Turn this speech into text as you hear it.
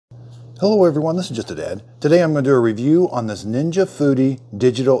Hello everyone, this is Just a Dad. Today I'm going to do a review on this Ninja Foodi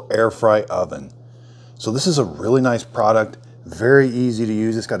digital air fry oven. So this is a really nice product, very easy to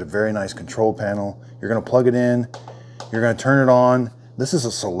use. It's got a very nice control panel. You're going to plug it in, you're going to turn it on. This is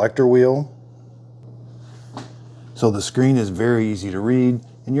a selector wheel. So the screen is very easy to read,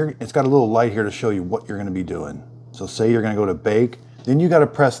 and it's got a little light here to show you what you're going to be doing. So say you're going to go to bake, then you got to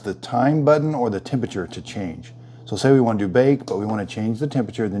press the time button or the temperature to change. So say we want to do bake, but we want to change the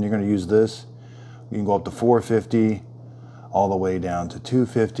temperature, then you're going to use this. You can go up to 450, all the way down to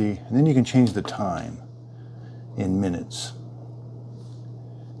 250, and then you can change the time in minutes.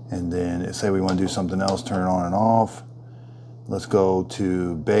 And then say we want to do something else, turn it on and off. Let's go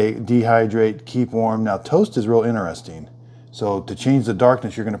to bake, dehydrate, keep warm. Now toast is real interesting. So to change the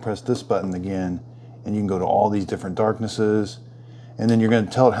darkness, you're going to press this button again, and you can go to all these different darknesses, and then you're going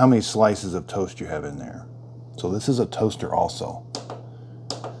to tell it how many slices of toast you have in there. So this is a toaster also.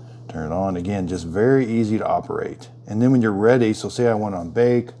 Turn it on again, just very easy to operate. And then when you're ready, so say I want on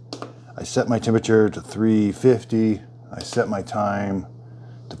bake, I set my temperature to 350, I set my time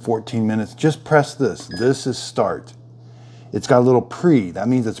to 14 minutes, just press this. This is start. It's got a little pre, that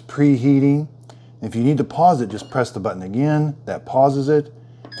means it's preheating. If you need to pause it, just press the button again, that pauses it,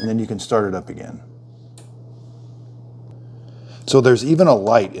 and then you can start it up again. So there's even a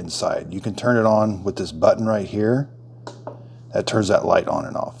light inside. You can turn it on with this button right here. That turns that light on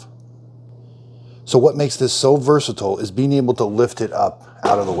and off. So what makes this so versatile is being able to lift it up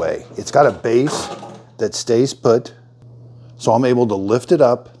out of the way. It's got a base that stays put, so I'm able to lift it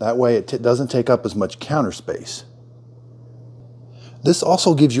up. That way it doesn't take up as much counter space. This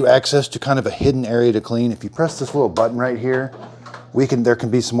also gives you access to kind of a hidden area to clean. If you press this little button right here, there can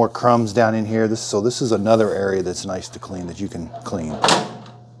be some more crumbs down in here. So this is another area that's nice to clean, that you can clean.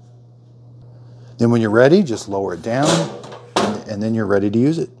 Then when you're ready, just lower it down, and then you're ready to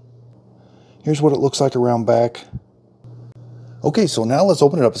use it. Here's what it looks like around back. Okay, so now let's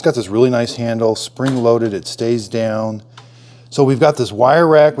open it up. It's got this really nice handle, spring loaded, it stays down. So we've got this wire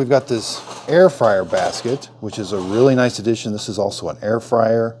rack, we've got this air fryer basket, which is a really nice addition. This is also an air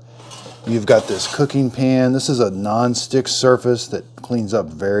fryer. You've got this cooking pan. This is a non-stick surface that cleans up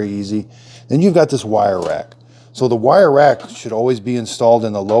very easy. Then you've got this wire rack. So the wire rack should always be installed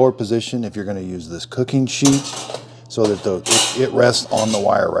in the lower position if you're going to use this cooking sheet, so that it rests on the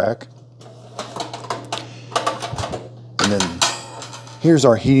wire rack. And then here's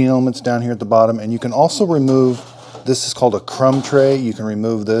our heating elements down here at the bottom. And you can also remove, this is called a crumb tray. You can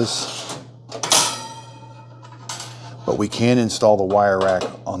remove this. But we can install the wire rack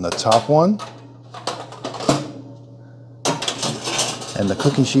on the top one. And the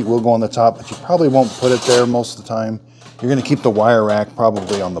cooking sheet will go on the top, but you probably won't put it there most of the time. You're going to keep the wire rack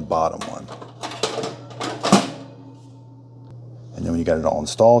probably on the bottom one. And then when you got it all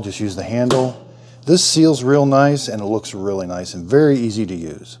installed, just use the handle. This seals real nice, and it looks really nice and very easy to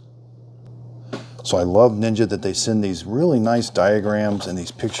use. So I love Ninja that they send these really nice diagrams and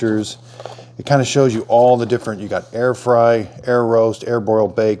these pictures. It kind of shows you all the different, you got air fry, air roast, air boil,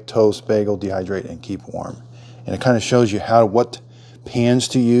 bake, toast, bagel, dehydrate, and keep warm. And it kind of shows you what pans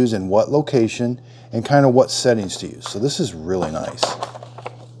to use and what location and kind of what settings to use. So this is really nice.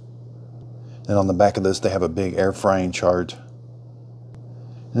 Then on the back of this, they have a big air frying chart.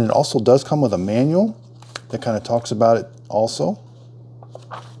 And it also does come with a manual that kind of talks about it also.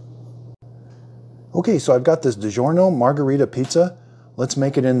 Okay, so I've got this DiGiorno margarita pizza. Let's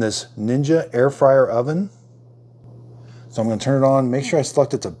make it in this Ninja air fryer oven. So I'm going to turn it on, make sure I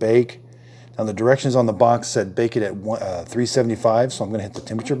select it to bake. Now the directions on the box said bake it at 375, so I'm going to hit the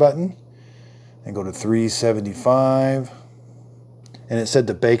temperature button and go to 375. And it said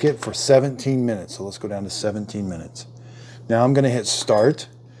to bake it for 17 minutes, so let's go down to 17 minutes. Now I'm going to hit start.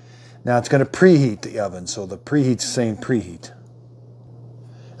 Now it's going to preheat the oven, so the preheat's saying preheat.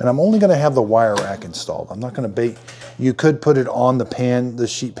 And I'm only going to have the wire rack installed. I'm not going to bake. You could put it on the pan, the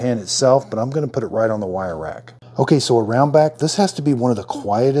sheet pan itself, but I'm going to put it right on the wire rack. Okay, so around back, this has to be one of the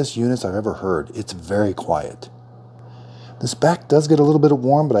quietest units I've ever heard. It's very quiet. This back does get a little bit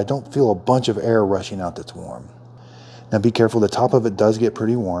warm, but I don't feel a bunch of air rushing out that's warm. Now be careful, the top of it does get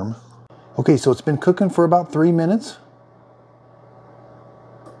pretty warm. Okay, so it's been cooking for about 3 minutes.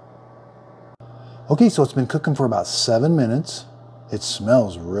 Okay, so it's been cooking for about 7 minutes. It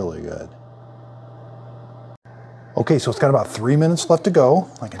smells really good. Okay, so it's got about 3 minutes left to go.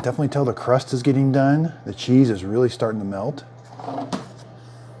 I can definitely tell the crust is getting done. The cheese is really starting to melt.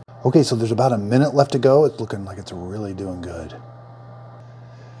 Okay, so there's about a minute left to go. It's looking like it's really doing good.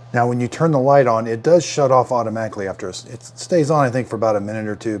 Now, when you turn the light on, it does shut off automatically after it stays on, I think, for about a minute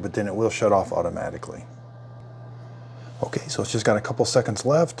or two, but then it will shut off automatically. Okay, so it's just got a couple seconds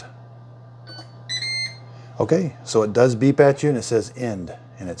left. Okay, so it does beep at you and it says end,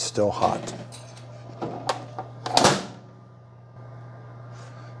 and it's still hot.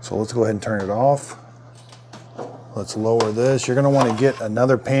 So let's go ahead and turn it off. Let's lower this. You're going to want to get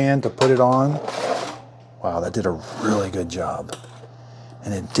another pan to put it on. Wow, that did a really good job.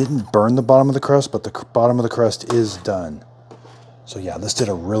 And it didn't burn the bottom of the crust, but the bottom of the crust is done. So yeah, this did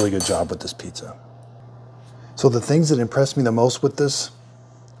a really good job with this pizza. So the things that impressed me the most with this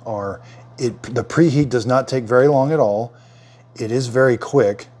are the preheat does not take very long at all. It is very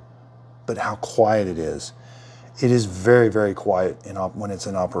quick, but how quiet it is. It is very, very quiet when it's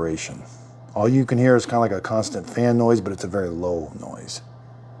in operation. All you can hear is kind of like a constant fan noise, but it's a very low noise.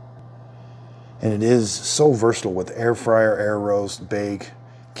 And it is so versatile with air fryer, air roast, bake,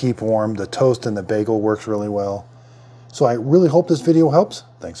 keep warm. The toast and the bagel works really well. So I really hope this video helps.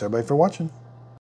 Thanks everybody for watching.